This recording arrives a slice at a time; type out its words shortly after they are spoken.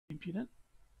Impudent.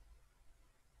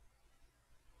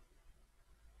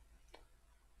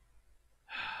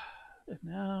 And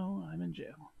now I'm in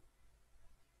jail.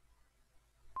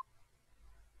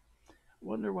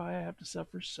 Wonder why I have to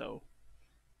suffer so.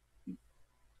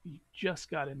 You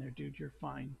just got in there, dude. You're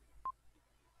fine.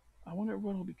 I wonder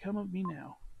what will become of me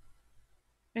now.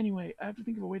 Anyway, I have to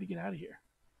think of a way to get out of here.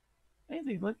 Hey,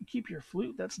 they let you keep your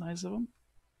flute. That's nice of them.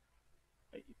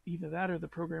 Either that or the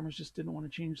programmers just didn't want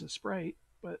to change the sprite.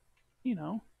 But, you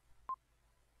know,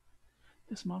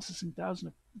 this moss has seen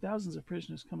thousands of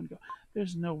prisoners come and go.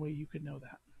 There's no way you could know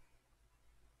that.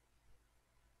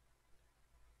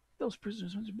 Those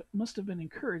prisoners must have been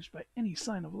encouraged by any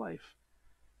sign of life.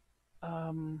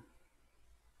 Um,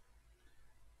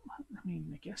 I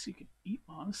mean, I guess you could eat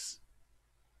moss.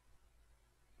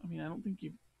 I mean, I don't think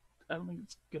it's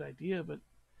a good idea, but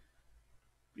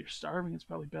if you're starving, it's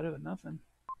probably better than nothing.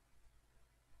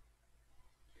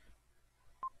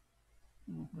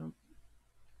 Well,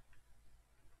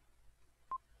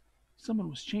 someone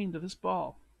was chained to this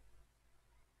ball.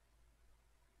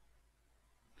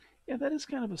 Yeah, that is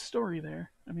kind of a story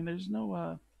there. I mean, there's no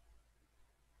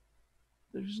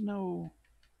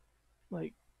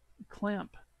like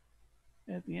clamp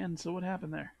at the end. So what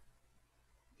happened there?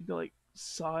 Did you like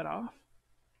saw it off?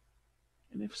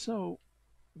 And if so,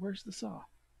 where's the saw?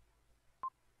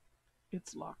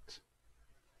 It's locked.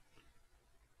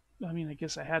 I mean, I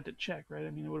guess I had to check, right?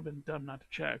 I mean, it would have been dumb not to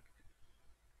check.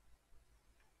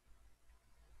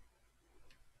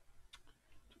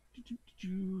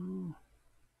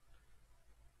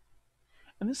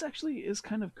 And this actually is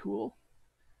kind of cool.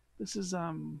 This is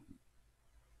one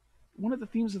of the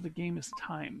themes of the game is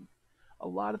time. A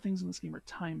lot of things in this game are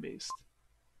time based.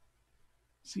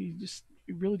 So you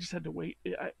really just had to wait.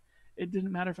 It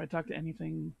didn't matter if I talked to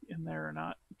anything in there or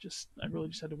not. Just I really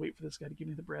just had to wait for this guy to give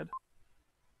me the bread.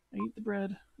 I eat the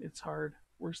bread. It's hard.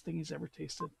 Worst thing he's ever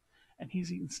tasted. And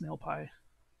he's eating snail pie.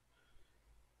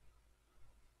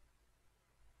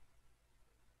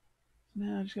 So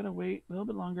now I just gotta wait a little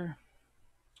bit longer.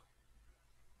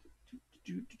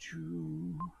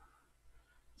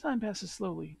 Time passes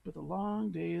slowly, but the long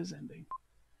day is ending.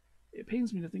 It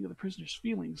pains me to think of the prisoners'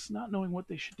 feelings, not knowing what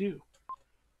they should do.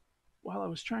 While I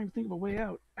was trying to think of a way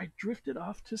out, I drifted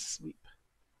off to sleep.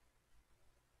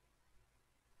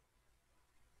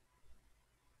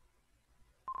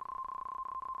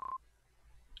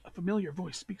 A familiar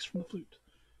voice speaks from the flute.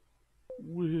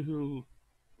 Will,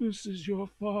 this is your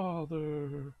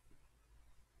father.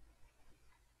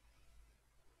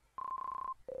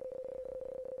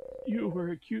 You were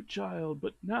a cute child,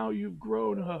 but now you've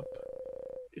grown up.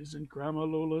 Isn't Grandma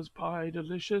Lola's pie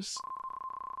delicious?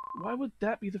 Why would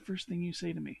that be the first thing you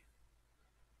say to me?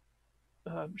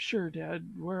 Sure,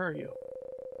 Dad, where are you?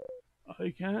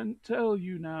 I can't tell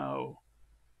you now.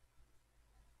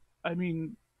 I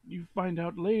mean, you find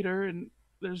out later, and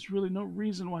there's really no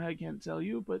reason why I can't tell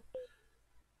you, but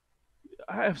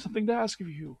I have something to ask of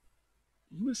you.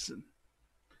 Listen.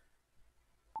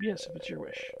 Yes, if it's your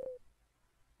wish.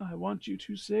 I want you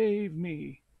to save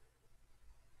me.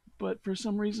 But for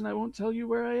some reason, I won't tell you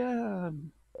where I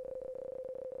am.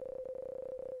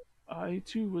 I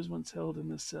too was once held in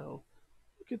this cell.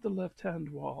 Look at the left hand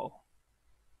wall.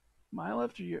 Mile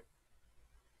after year.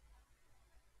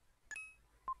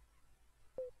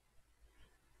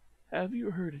 Have you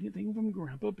heard anything from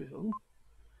Grandpa Bill?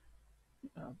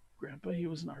 Grandpa, he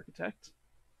was an architect.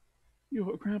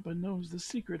 Your grandpa knows the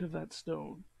secret of that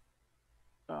stone.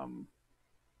 Um,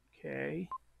 okay.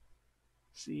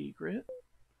 Secret?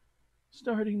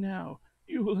 Starting now,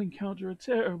 you will encounter a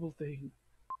terrible thing.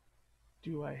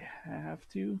 Do I have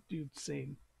to? Dude,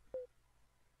 same.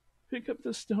 Pick up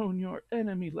the stone your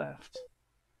enemy left.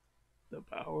 The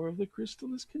power of the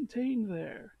crystal is contained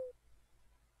there.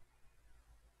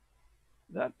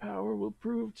 That power will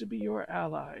prove to be your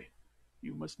ally.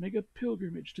 You must make a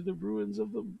pilgrimage to the ruins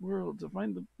of the world to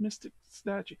find the mystic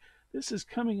statue. This is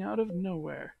coming out of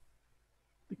nowhere.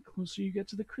 The closer you get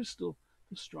to the crystal,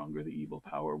 the stronger the evil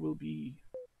power will be.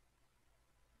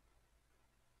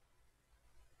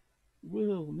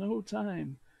 Will, no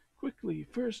time. Quickly,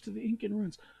 first to the Incan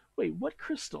ruins. Wait, what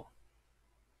crystal?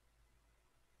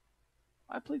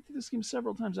 I played through this game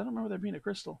several times. I don't remember there being a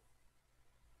crystal.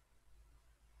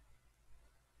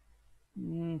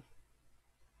 Hmm.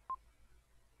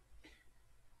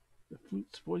 The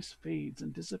flute's voice fades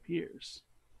and disappears.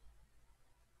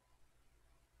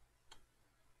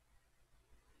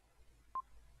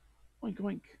 Oink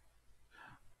oink.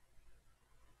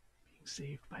 Being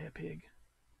saved by a pig.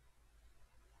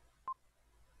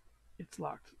 It's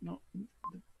locked. No,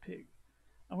 the pig.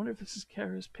 I wonder if this is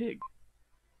Kara's pig.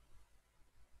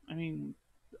 I mean,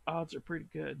 The odds are pretty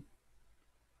good.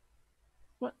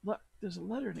 What? Look, there's a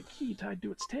letter and a key tied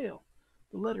to its tail.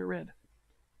 The letter read,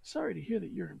 "Sorry to hear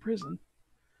that you're in prison.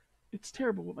 It's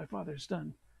terrible what my father's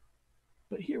done.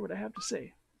 But hear what I have to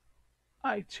say.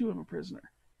 I, too, am a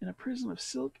prisoner, in a prison of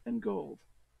silk and gold.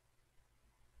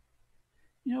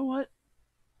 You know what?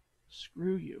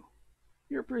 Screw you.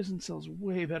 Your prison cell's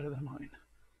way better than mine.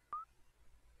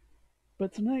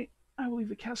 But tonight, I will leave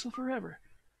the castle forever.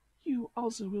 You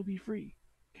also will be free,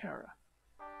 Kara.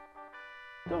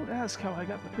 Don't ask how I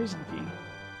got the prison key.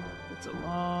 It's a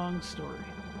long story."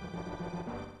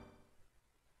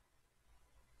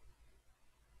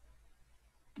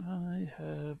 I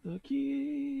have the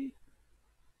key.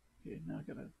 Okay, now I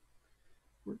gotta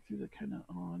work through the kind of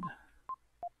odd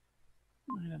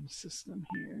item system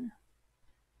here.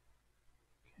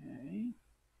 Okay.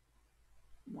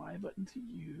 Y button to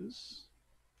use.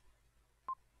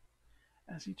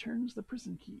 As he turns the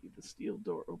prison key, the steel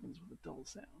door opens with a dull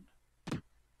sound.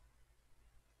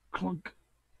 Clunk.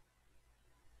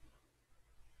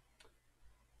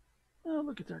 Oh,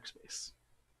 look at dark space.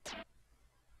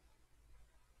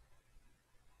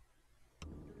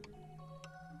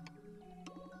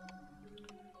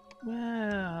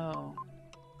 Well,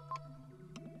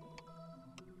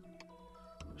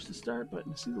 push the start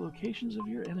button to see the locations of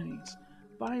your enemies.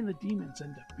 Find the demons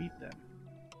and defeat them.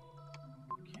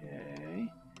 Okay.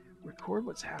 Record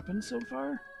what's happened so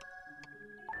far?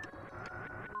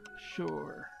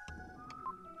 Sure.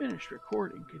 Finish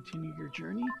recording. Continue your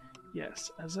journey? Yes.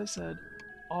 As I said,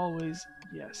 always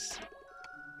yes.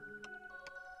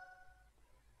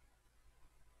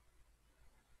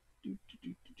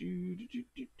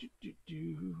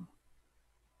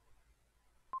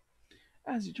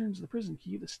 As he turns the prison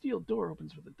key, the steel door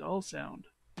opens with a dull sound.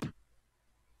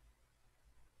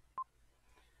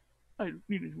 I don't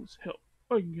need anyone's help.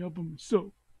 I can help him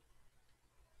myself.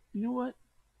 You know what?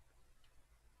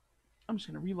 I'm just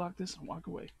going to relock this and walk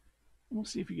away. And we'll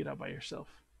see if you get out by yourself.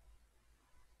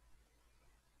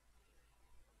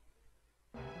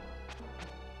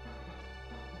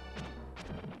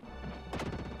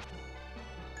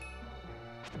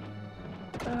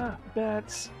 Ah,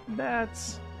 bats.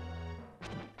 Bats.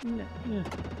 Nah.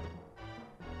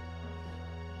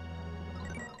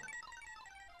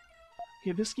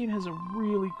 Okay, this game has a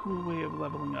really cool way of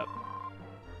leveling up.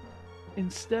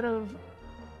 Instead of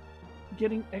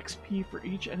getting XP for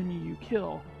each enemy you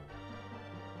kill,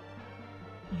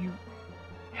 you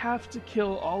have to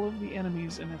kill all of the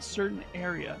enemies in a certain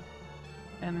area.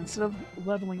 And instead of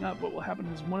leveling up, what will happen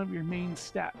is one of your main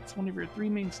stats, one of your 3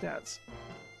 main stats,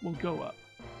 will go up.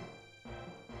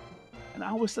 And I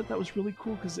always thought that was really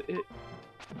cool because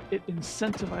it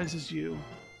incentivizes you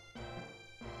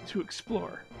to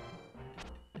explore.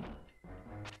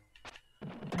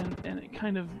 And it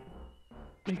kind of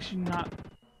makes you not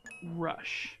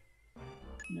rush.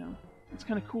 You know, it's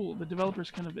kind of cool. The developers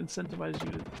kind of incentivize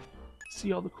you to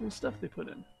see all the cool stuff they put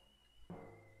in.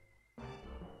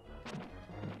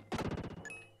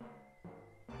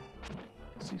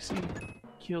 So you see,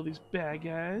 kill these bad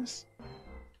guys.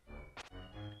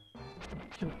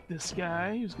 Kill this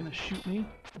guy who's gonna shoot me.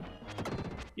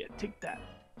 Yeah, take that.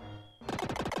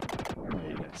 Alright,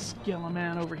 you got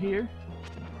Skeleman over here.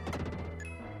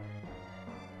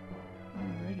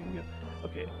 Alright, here we go.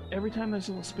 Okay, every time there's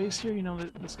a little space here, you know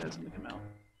that this guy's gonna come out.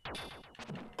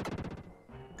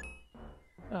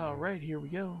 Alright, here we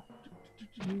go.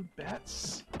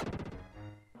 Bats.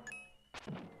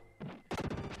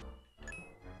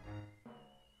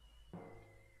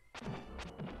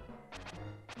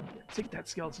 Take that,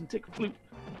 skeleton. Take a flute.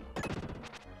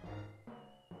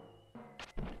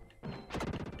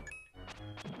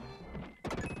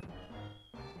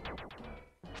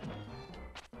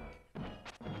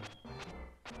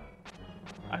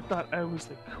 I thought I was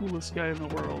the coolest guy in the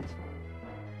world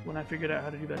when I figured out how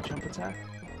to do that jump attack.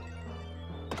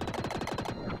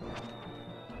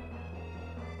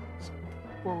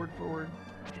 Forward, forward,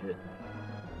 hit.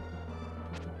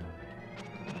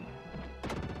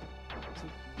 So,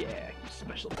 yeah, use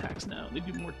special attacks now. They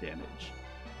do more damage.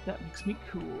 That makes me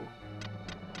cool.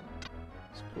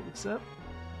 Let's pull this up.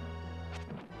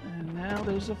 And now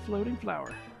there's a floating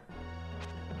flower.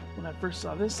 When I first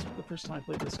saw this, the first time I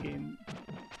played this game,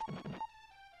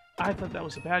 I thought that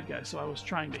was a bad guy, so I was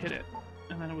trying to hit it.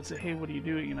 And then it would say, hey, what are you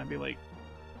doing? And I'd be like,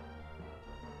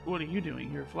 what are you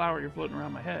doing? You're a flower, you're floating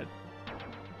around my head.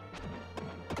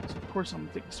 So of course I'm going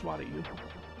to take a swat at you.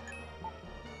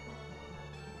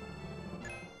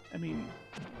 I mean,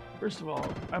 first of all,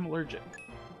 I'm allergic.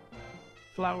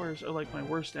 Flowers are like my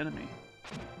worst enemy.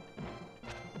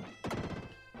 Take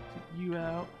you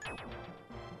out.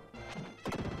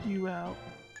 Take you out.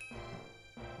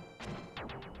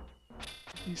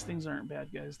 These things aren't bad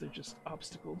guys, they're just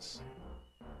obstacles.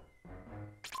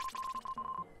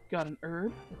 Got an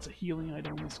herb. It's a healing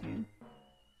item in this game.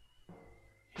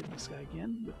 Hit this guy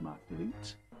again with my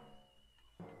flute.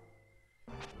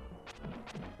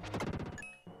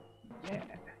 Yeah.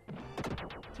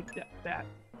 Take that bat.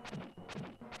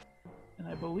 And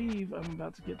I believe I'm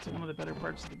about to get to one of the better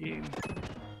parts of the game.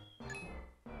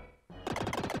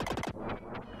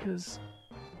 Because,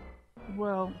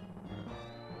 well,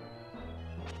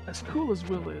 as cool as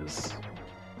Will is,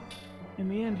 in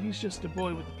the end he's just a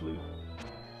boy with a flute.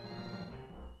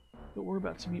 But we're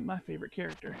about to meet my favorite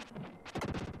character.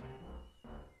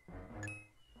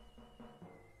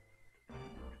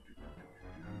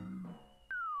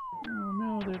 Oh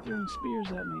no, they're throwing spears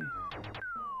at me.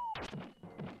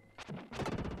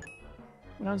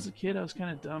 When I was a kid, I was kind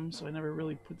of dumb, so I never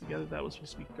really put together that was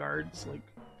supposed to be guards, like,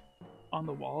 on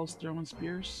the walls throwing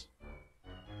spears.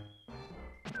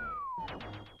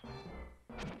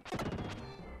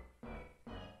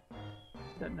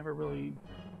 That never really,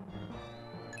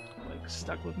 like,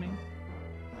 stuck with me.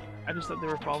 I just thought they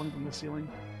were falling from the ceiling.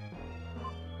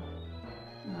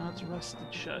 No, it's rusted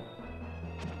shut.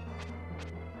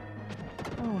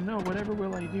 Oh no, whatever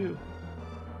will I do?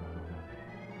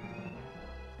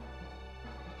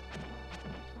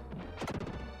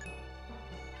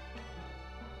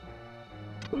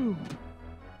 Boom!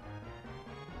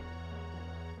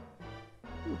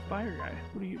 Ooh, fire guy.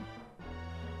 What do you...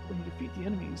 When you defeat the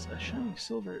enemies, a shiny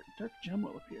silver dark gem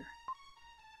will appear.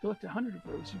 Collect 100 of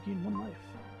those, you gain 1 life.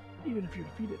 Even if you're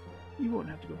defeated, you won't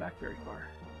have to go back very far.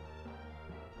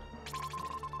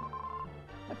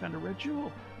 I found a red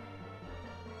jewel.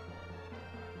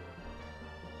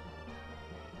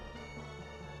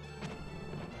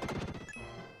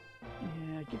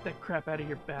 Yeah, get that crap out of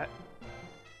here, bat.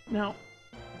 Now,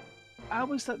 I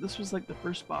always thought this was like the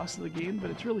first boss of the game, but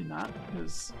it's really not,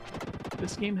 because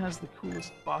this game has the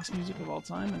coolest boss music of all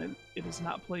time, and it is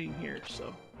not playing here,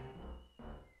 so...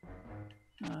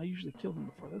 I usually kill him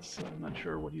before this, so I'm not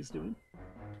sure what he's doing.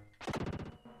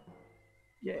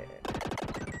 Yeah.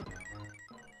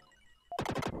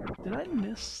 Did I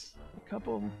miss a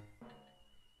couple?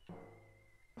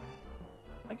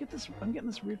 I'm getting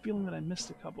this weird feeling that I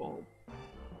missed a couple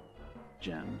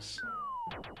gems.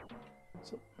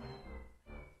 So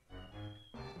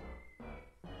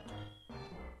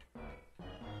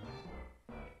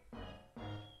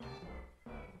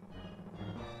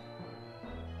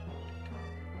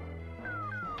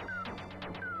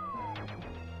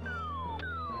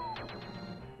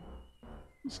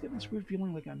I'm just getting this weird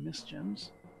feeling like I missed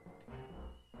gems.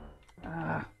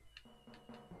 Ah.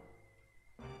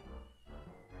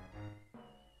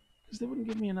 Because they wouldn't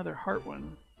give me another heart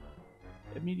one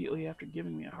immediately after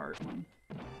giving me a heart one.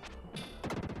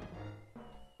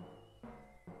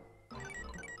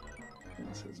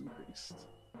 Defense has increased.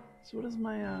 So what is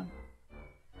my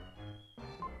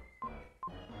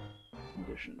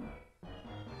condition?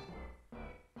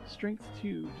 Strength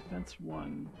 2, defense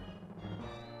 1.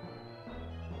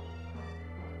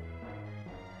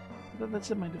 I thought that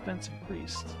said my defense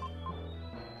increased.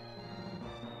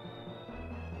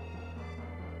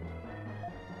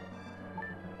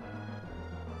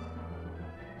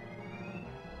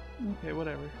 Okay,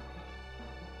 whatever.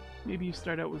 Maybe you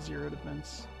start out with 0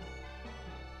 defense.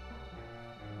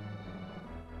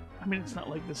 I mean, it's not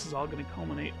like this is all going to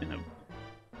culminate in a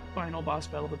final boss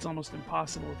battle that's almost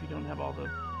impossible if you don't have all the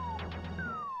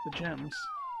gems.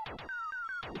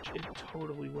 Which it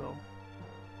totally will.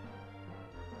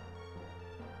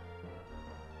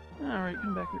 Alright,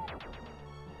 come back here.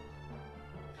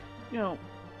 You know,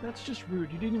 that's just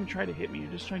rude. You didn't even try to hit me.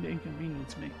 You're just trying to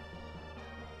inconvenience me.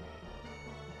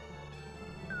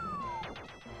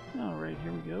 Alright,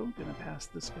 here we go. Gonna pass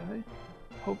this guy.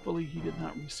 Hopefully he did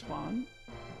not respawn.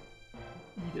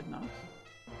 He did not.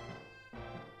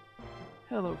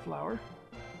 Hello, flower.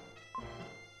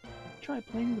 Try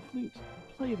playing the flute.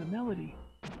 Play the melody.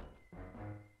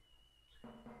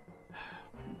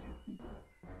 Okay.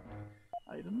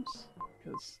 Items,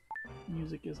 because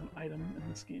music is an item in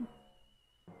this game.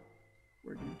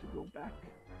 We're going to go back.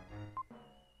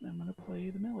 And I'm going to play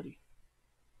the melody.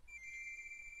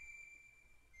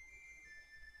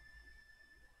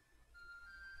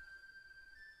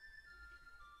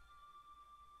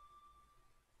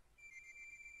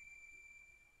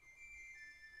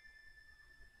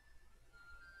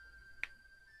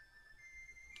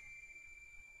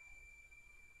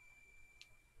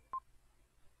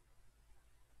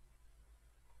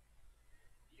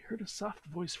 Heard a soft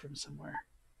voice from somewhere.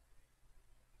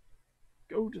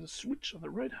 Go to the switch on the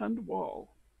right-hand wall.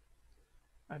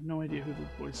 I have no idea who the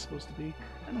voice is supposed to be,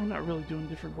 and I'm not really doing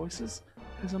different voices,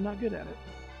 because I'm not good at it.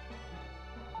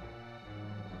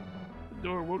 The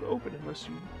door won't open unless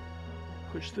you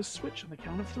push this switch on the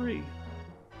count of 3. It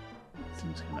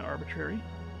seems kind of arbitrary.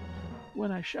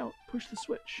 When I shout, push the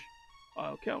switch.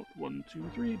 I'll count 1,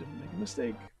 2, 3, don't make a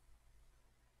mistake.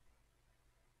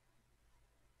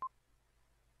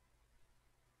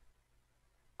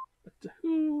 A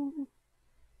 2,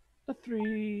 a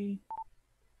 3.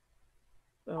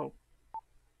 Oh.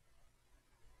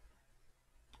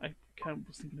 I kind of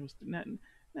was thinking it was that.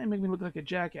 That made me look like a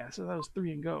jackass. I thought it was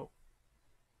 3 and go.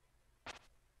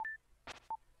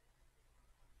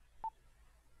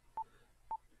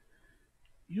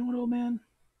 You know what, old man?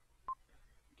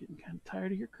 I'm getting kind of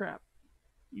tired of your crap.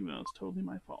 Even though it's totally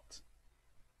my fault.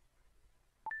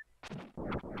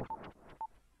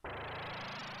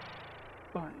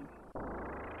 Fine.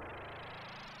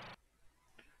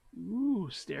 Ooh,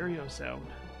 stereo sound.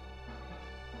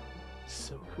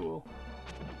 So cool.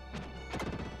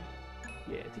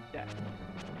 Yeah, take that.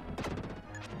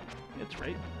 That's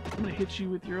right. I'm gonna hit you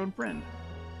with your own friend.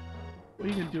 What are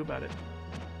you gonna do about it?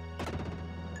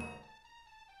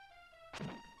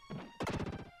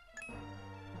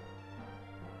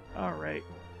 Alright.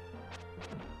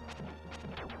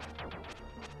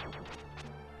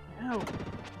 Ow!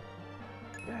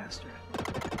 Bastard.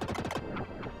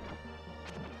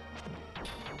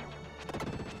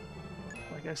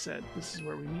 Like I said, this is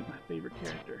where we meet my favorite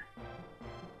character.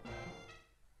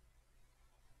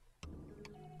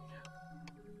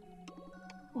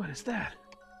 What is that?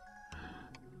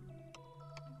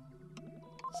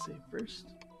 Save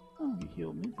first. Oh, you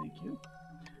healed me, thank you.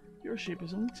 Your shape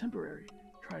is only temporary.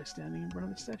 Try standing in front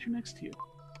of the statue next to you.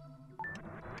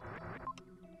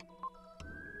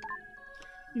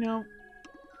 You know,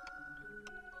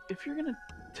 if you're gonna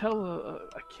tell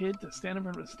a kid to stand in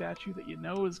front of a statue that you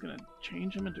know is gonna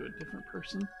change him into a different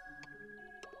person,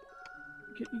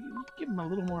 give him a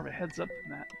little more of a heads up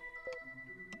than that.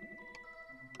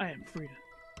 I am Frida.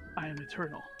 I am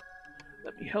eternal.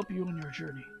 Let me help you on your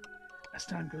journey. As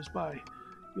time goes by,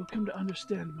 you'll come to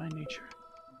understand my nature.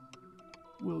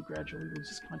 Will gradually lose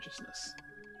his consciousness.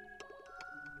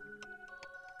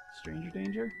 Stranger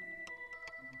danger?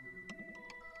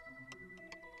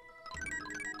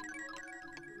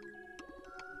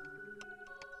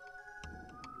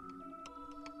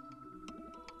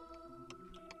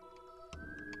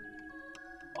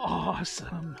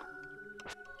 Awesome!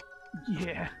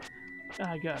 Yeah,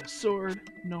 I got a sword,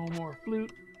 no more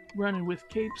flute, running with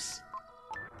capes.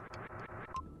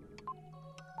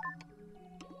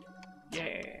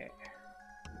 Yeah!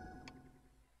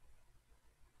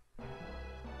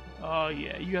 Oh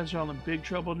yeah, you guys are all in big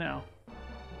trouble now.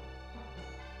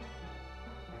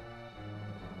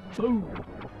 Boom!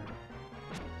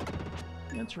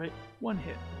 That's right, one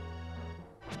hit.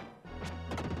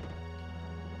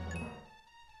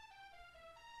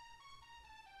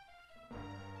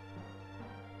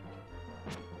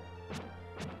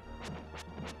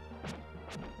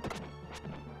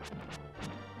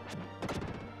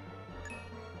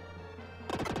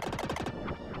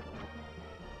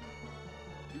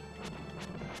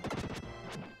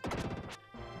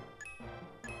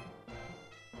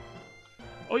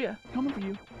 Oh yeah, coming for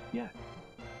you. Yeah.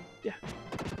 Yeah.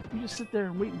 You just sit there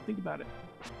and wait and think about it.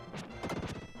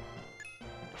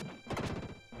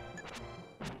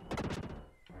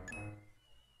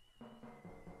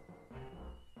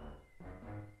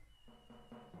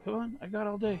 Come on, I got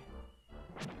all day.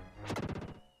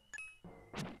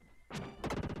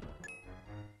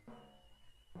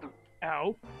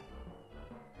 Ow.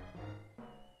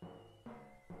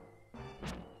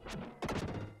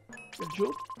 Red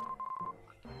jewel?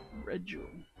 Red jewel.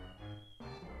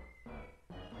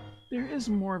 There is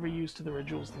more of a use to the red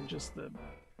jewels than just the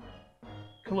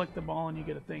collect the ball and you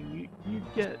get a thing. You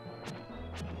get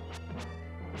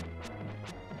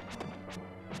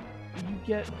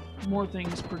more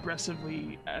things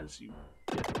progressively as you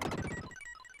get them.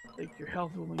 Like your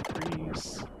health will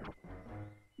increase,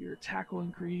 your attack will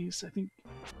increase. I think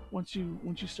once you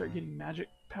start getting magic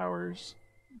powers,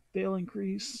 they'll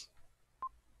increase.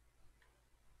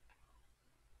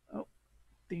 Oh,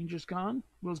 danger's gone.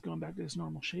 Will's going back to his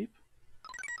normal shape,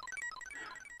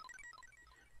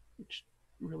 which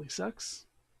really sucks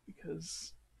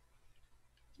because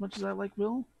as much as I like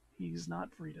Will, he's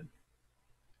not Frida.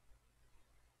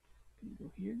 Can you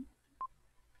go here?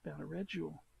 Found a red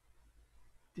jewel.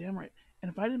 Damn right.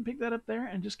 And if I didn't pick that up there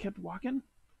and just kept walking,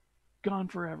 gone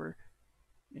forever.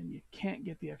 And you can't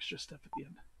get the extra stuff at the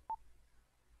end.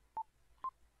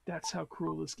 That's how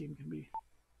cruel this game can be.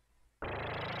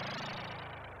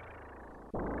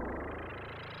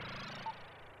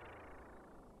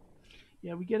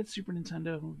 Yeah, we get it, Super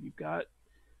Nintendo. You've got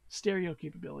stereo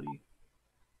capability.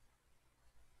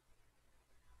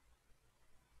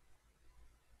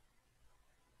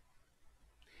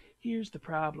 Here's the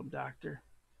problem, Doctor.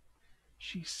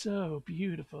 She's so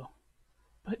beautiful.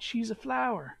 But she's a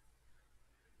flower.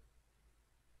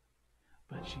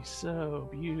 But she's so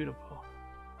beautiful.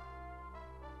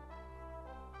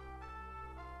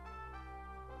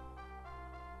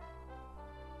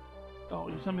 Oh,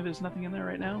 you tell me there's nothing in there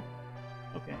right now?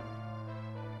 Okay.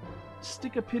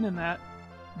 Stick a pin in that.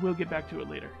 We'll get back to it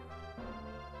later.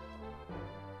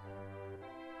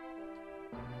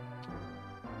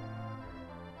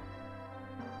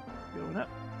 Going up.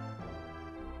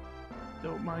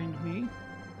 Don't mind me.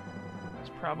 There's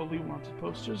probably wanted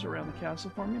posters around the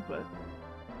castle for me, but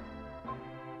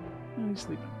he's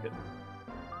sleeping good.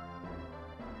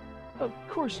 Of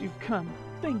course you've come.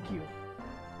 Thank you.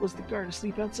 Was the guard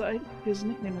asleep outside? His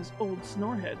nickname is Old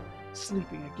Snorehead.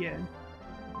 Sleeping again.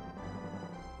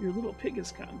 Your little pig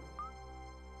has come.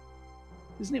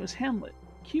 His name is Hamlet.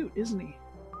 Cute, isn't he?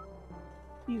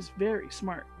 He's very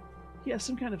smart. He has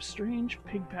some kind of strange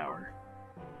pig power.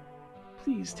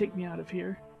 Please take me out of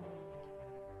here.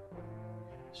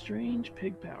 Strange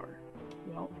pig power.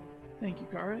 Well, thank you,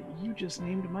 Kara. You just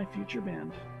named my future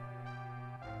band.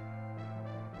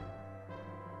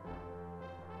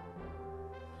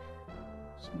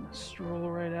 Just gonna stroll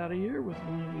right out of here with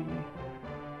one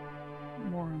of the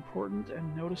more important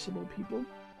and noticeable people.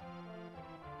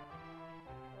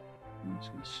 I'm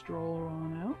just gonna stroll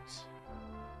on out.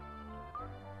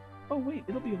 Oh wait,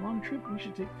 it'll be a long trip. We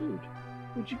should take food.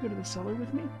 Would you go to the cellar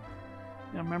with me?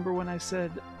 Now remember when I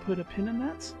said put a pin in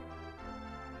that?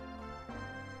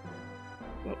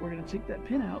 But we're gonna take that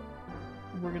pin out,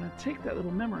 and we're gonna take that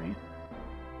little memory,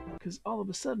 because all of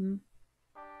a sudden,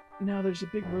 now there's a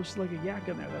big roast leg of yak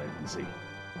in there that I can see.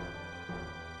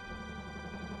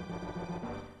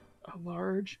 A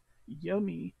large,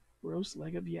 yummy roast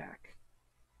leg of yak.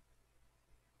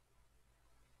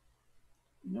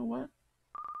 You know what?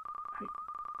 I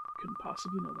couldn't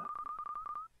possibly know that.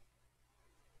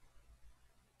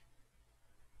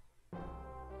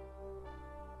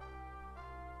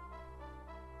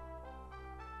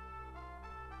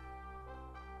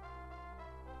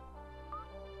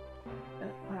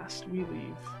 At last we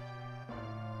leave.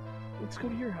 Let's go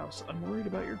to your house. I'm worried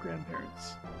about your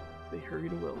grandparents. They hurry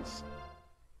to Will's.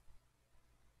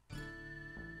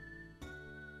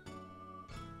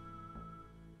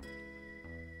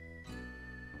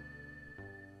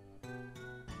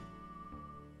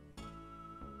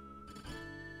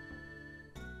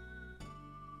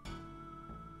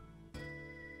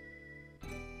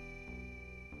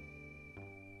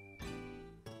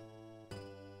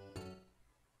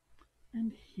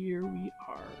 And here we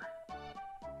are.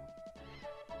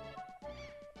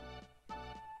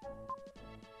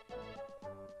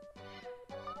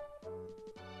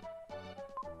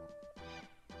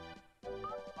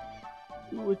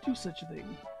 Who would do such a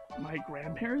thing? My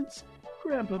grandparents?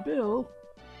 Grandpa Bill?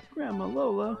 Grandma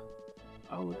Lola?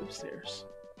 I'll look upstairs.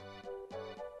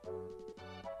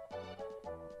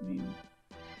 I mean,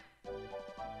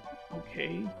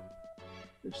 okay.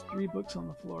 There's 3 books on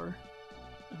the floor.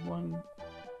 And one,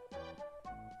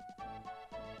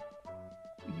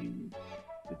 I mean,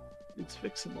 it's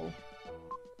fixable.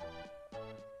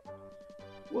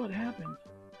 What happened?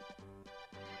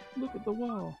 Look at the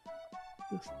wall.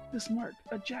 This mark,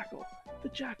 a jackal. The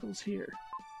jackal's here.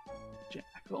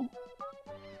 Jackal?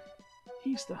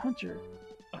 He's the hunter,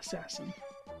 assassin,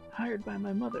 hired by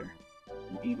my mother,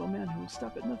 an evil man who will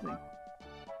stop at nothing.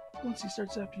 Once he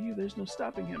starts after you, there's no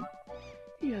stopping him.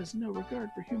 He has no regard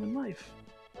for human life.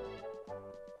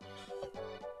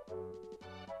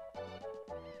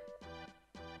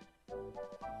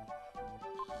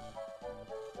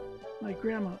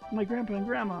 My grandpa and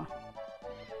grandma.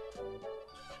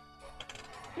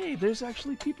 Hey, there's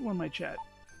actually people in my chat.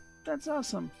 That's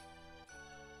awesome.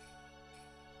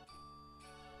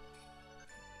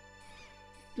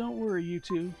 Don't worry, you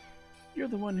two. You're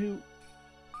the one who...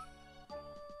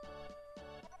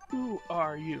 Who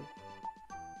are you?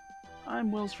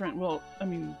 I'm Will's friend. Well, I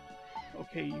mean,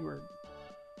 okay,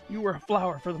 you were a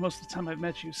flower for the most of the time I've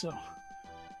met you, so...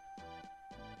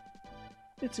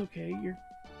 It's okay.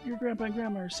 Your grandpa and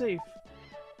grandma are safe.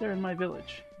 They're in my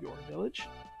village. Your village?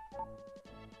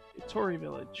 Itori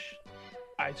village.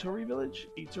 Itori village?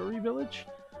 Itori village?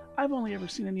 I've only ever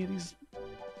seen any of these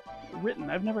written.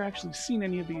 I've never actually seen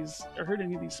any of these or heard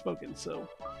any of these spoken, so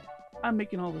I'm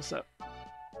making all this up.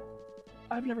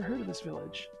 I've never heard of this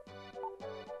village.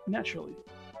 Naturally,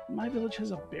 my village has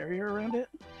a barrier around it.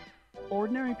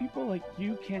 Ordinary people like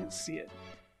you can't see it.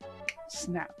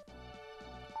 Snap.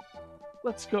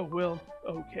 Let's go, Will.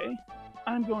 Okay.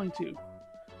 I'm going to.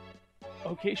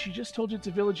 Okay, she just told you it's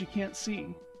a village you can't see.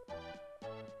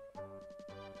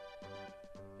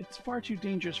 It's far too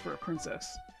dangerous for a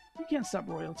princess. You can't stop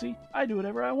royalty. I do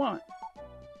whatever I want.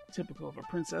 Typical of a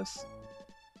princess.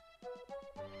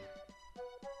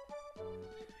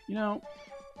 You know,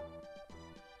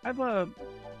 I've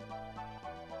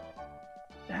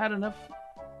had enough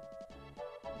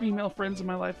female friends in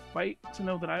my life fight to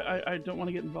know that I don't want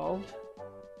to get involved.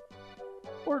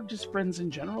 Or just friends in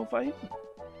general fight.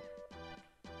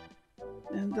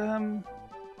 And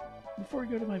before we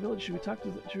go to my village, should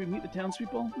we meet the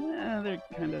townspeople? They're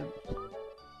kind of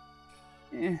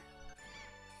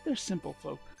they're simple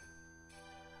folk.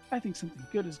 I think something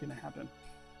good is going to happen.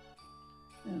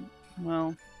 And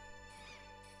well,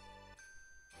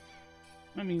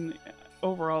 I mean,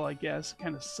 overall, I guess it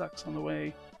kind of sucks on the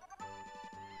way.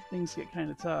 Things get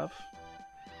kind of tough.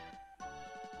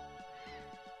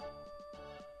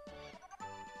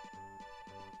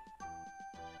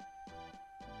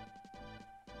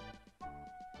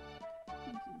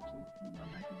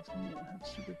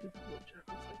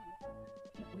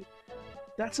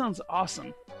 That sounds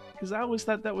awesome, because I always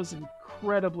thought that was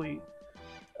incredibly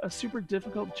a super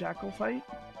difficult jackal fight.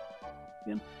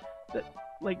 You know, that,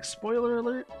 like, spoiler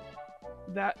alert,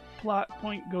 that plot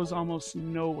point goes almost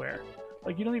nowhere.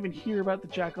 Like, you don't even hear about the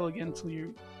jackal again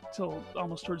till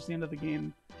almost towards the end of the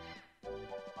game,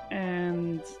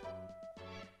 and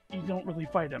you don't really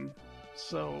fight him.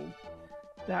 So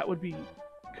that would be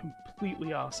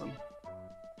completely awesome.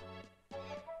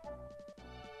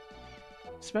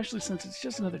 Especially since it's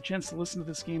just another chance to listen to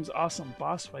this game's awesome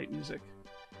boss fight music.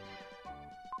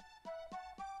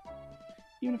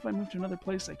 Even if I move to another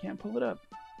place, I can't pull it up.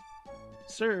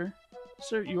 Sir,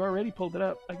 you already pulled it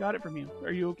up. I got it from you.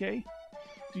 Are you okay?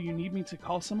 Do you need me to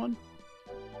call someone?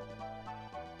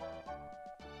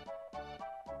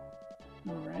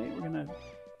 Alright, we're gonna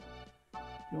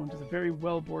go into the very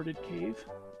well-boarded cave.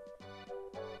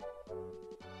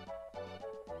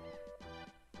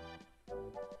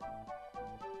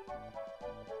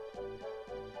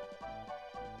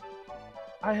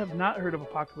 I have not heard of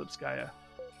Apocalypse Gaia.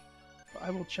 But I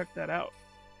will check that out.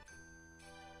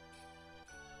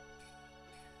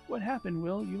 What happened,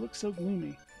 Will? You look so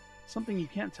gloomy. Something you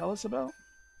can't tell us about?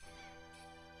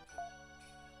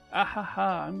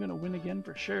 Ahaha, I'm gonna win again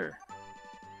for sure.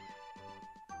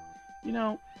 You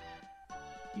know,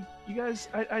 you guys,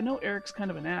 I know Eric's kind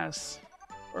of an ass.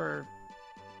 Or,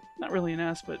 not really an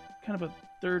ass, but kind of a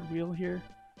third wheel here.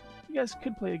 You guys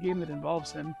could play a game that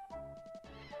involves him.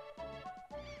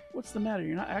 What's the matter?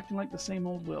 You're not acting like the same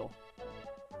old Will.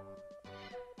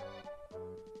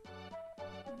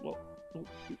 Well,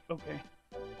 okay.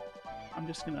 I'm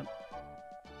just gonna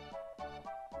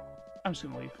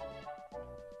leave.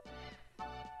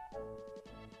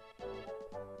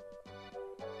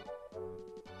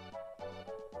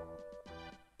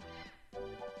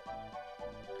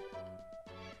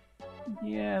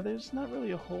 Yeah, there's not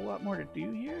really a whole lot more to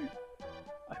do here.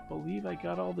 I believe I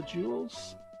got all the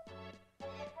jewels.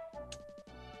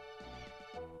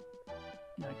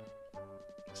 I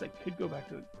guess I could go back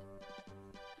to...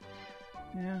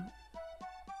 Yeah.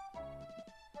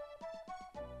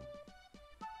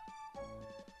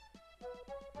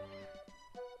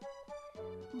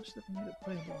 How much stuff made it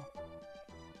playable?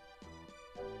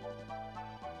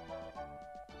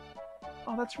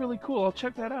 Oh, that's really cool. I'll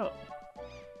check that out.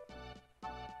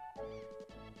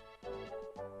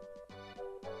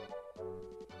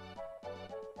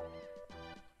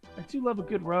 I do love a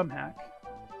good ROM hack.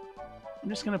 I'm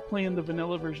just gonna play in the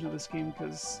vanilla version of this game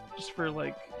because just for,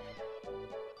 like,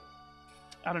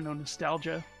 I don't know,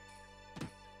 nostalgia.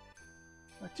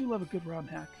 I do love a good ROM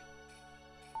hack.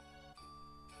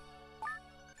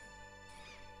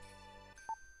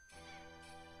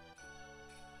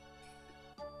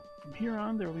 From here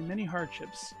on, there will be many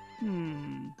hardships.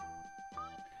 You're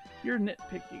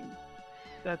nitpicking.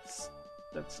 That's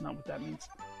not what that means.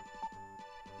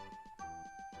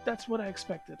 That's what I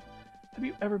expected. Have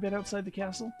you ever been outside the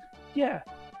castle? Yeah,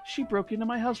 she broke into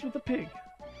my house with a pig.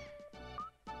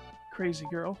 Crazy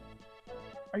girl.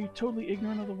 Are you totally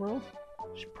ignorant of the world?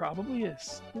 She probably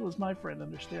is. Will is my friend,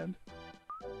 understand?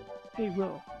 Hey,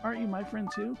 Will, aren't you my friend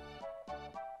too?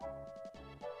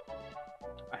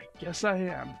 I guess I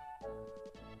am.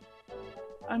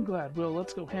 I'm glad, Will.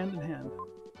 Let's go hand in hand.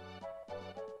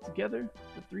 Together,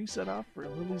 the three set off for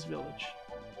Lily's village.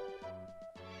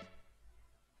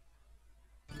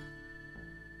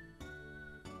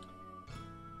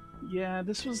 Yeah,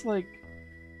 this was like...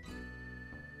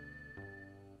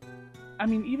 I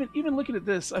mean, even looking at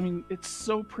this, I mean, it's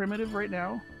so primitive right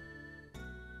now.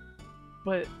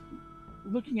 but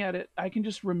looking at it, I can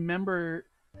just remember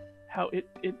how it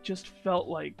just felt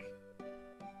like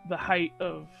the height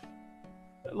of,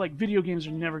 like, video games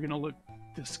are never gonna look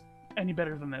this any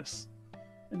better than this,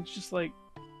 and it's just like,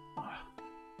 ugh.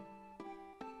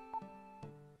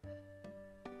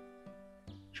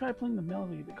 Try playing the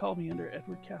melody that called me under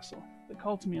Edward Castle. That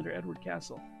called to me under Edward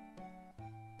Castle.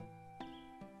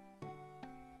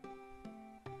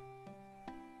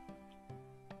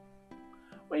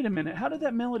 Wait a minute, how did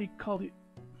that melody call you?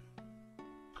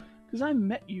 Because I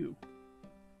met you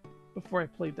before I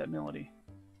played that melody.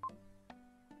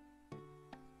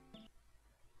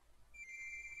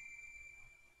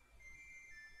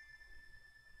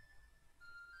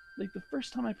 Like, the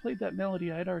first time I played that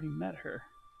melody, I had already met her.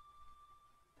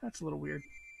 That's a little weird.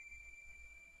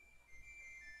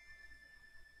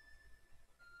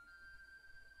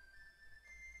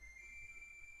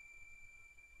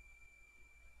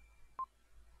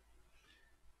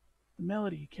 The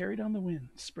melody, carried on the wind,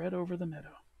 spread over the meadow.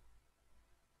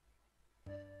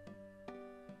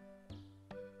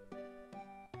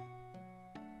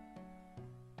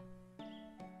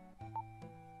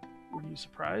 Were you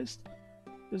surprised?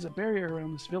 There's a barrier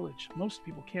around this village. Most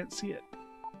people can't see it.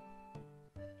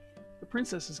 The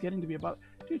princess is getting to be about...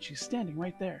 Dude, she's standing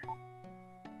right there.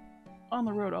 On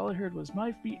the road, all I heard was,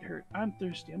 "My feet hurt. I'm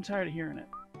thirsty. I'm tired of hearing it."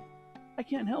 I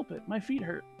can't help it. My feet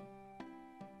hurt.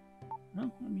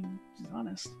 Well, I mean, she's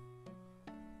honest.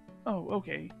 Oh,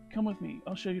 okay. Come with me.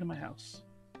 I'll show you to my house.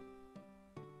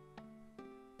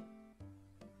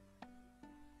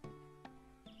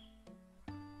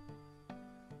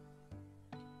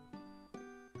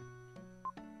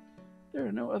 There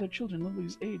are no other children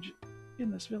Lily's age in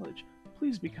this village.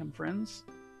 Please become friends.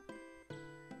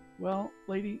 Well,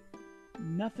 lady,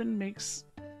 nothing makes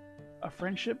a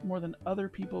friendship more than other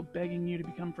people begging you to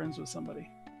become friends with somebody.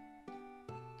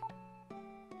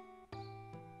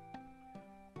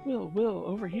 Will,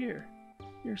 over here.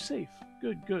 You're safe.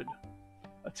 Good, good.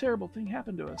 A terrible thing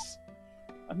happened to us.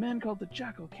 A man called the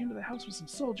Jackal came to the house with some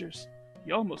soldiers.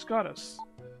 He almost got us.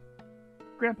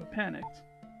 Grandpa panicked.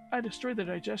 I destroyed the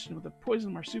digestion with a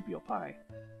poisoned marsupial pie.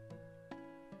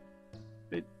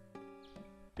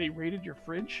 They raided your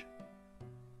fridge?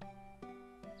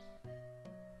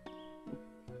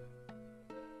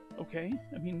 Okay,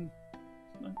 I mean...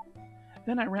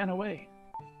 Then I ran away.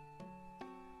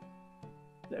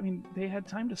 I mean, they had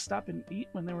time to stop and eat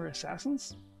when they were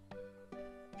assassins?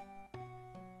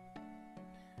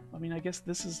 I mean, I guess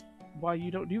this is why you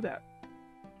don't do that.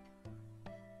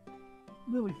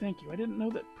 Lily, thank you. I didn't know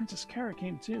that Princess Kara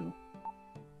came too.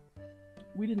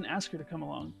 We didn't ask her to come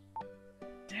along.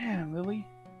 Damn, Lily.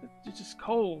 It's just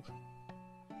cold.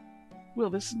 Will,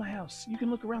 this is my house. You can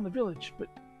look around the village, but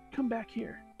come back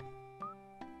here.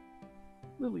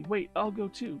 Lily, wait, I'll go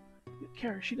too.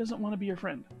 Kara, she doesn't want to be your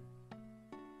friend.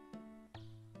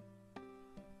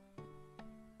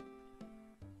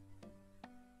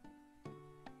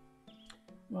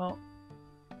 Well,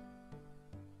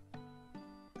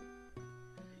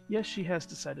 yes, she has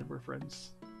decided we're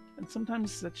friends. And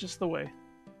sometimes that's just the way.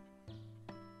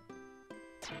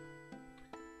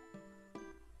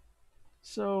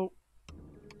 So...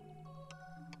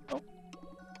 Oh.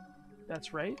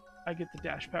 That's right. I get the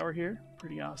dash power here.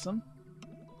 Pretty awesome.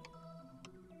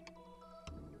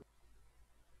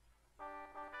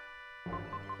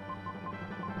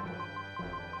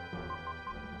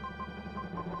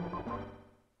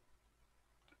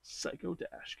 Psycho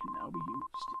Dash can now be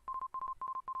used.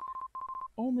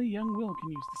 Only young Will can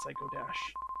use the Psycho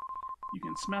Dash. You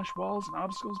can smash walls and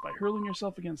obstacles by hurling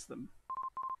yourself against them.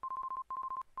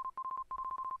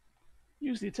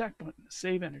 Use the attack button to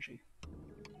save energy.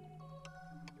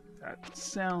 That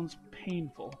sounds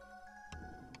painful.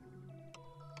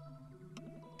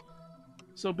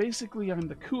 So basically, I'm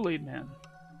the Kool-Aid Man.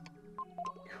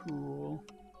 Cool.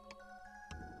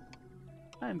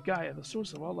 I am Gaia, the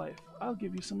source of all life. I'll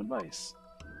give you some advice.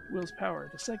 Will's power,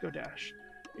 the Psycho Dash.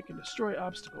 It can destroy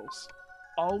obstacles.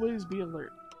 Always be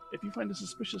alert. If you find a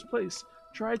suspicious place,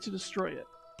 try to destroy it.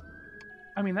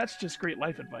 I mean, that's just great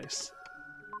life advice.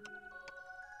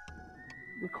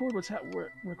 Record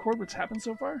what's happened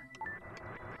so far?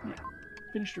 Yeah.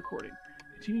 Finished recording.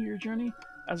 Continue your journey.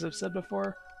 As I've said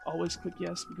before, always click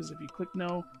yes, because if you click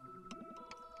no,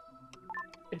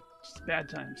 it's bad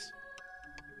times.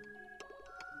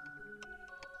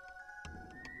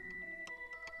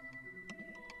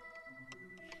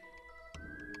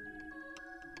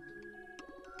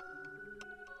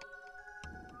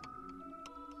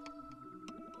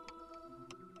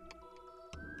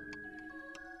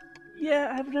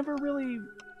 Yeah, I've never really...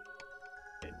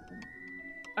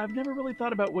 I've never really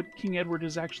thought about what King Edward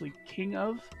is actually king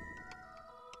of,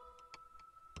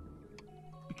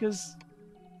 because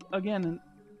again,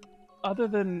 other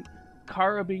than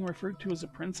Kara being referred to as a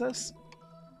princess,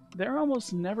 they're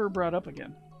almost never brought up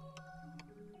again.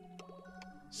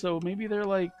 So maybe they're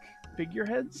like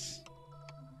figureheads,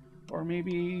 or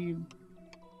maybe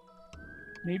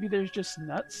there's just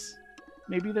nuts.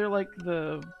 Maybe they're like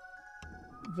the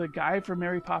guy from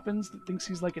Mary Poppins that thinks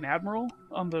he's like an admiral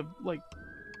on the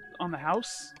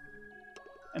house,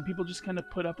 and people just kind of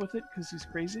put up with it because he's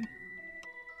crazy.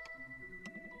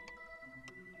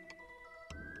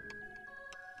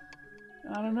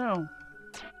 I don't know,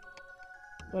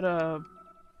 but I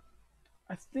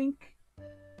think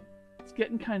it's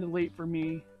getting kind of late for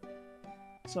me,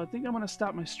 so I think I'm gonna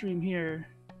stop my stream here.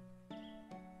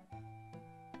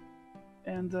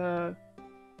 And don't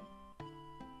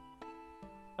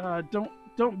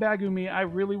bagoo me. I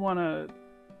really want to.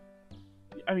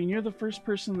 I mean, you're the first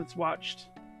person that's watched.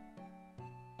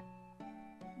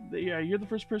 Yeah, you're the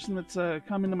first person that's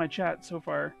come into my chat so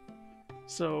far.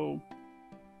 So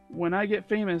when I get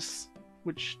famous,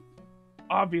 which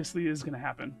obviously is going to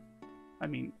happen, I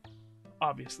mean,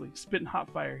 obviously, spitting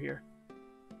hot fire here.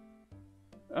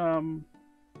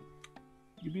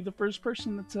 You'd be the first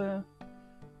person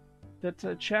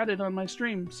that chatted on my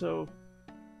stream. So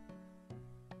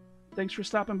thanks for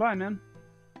stopping by, man.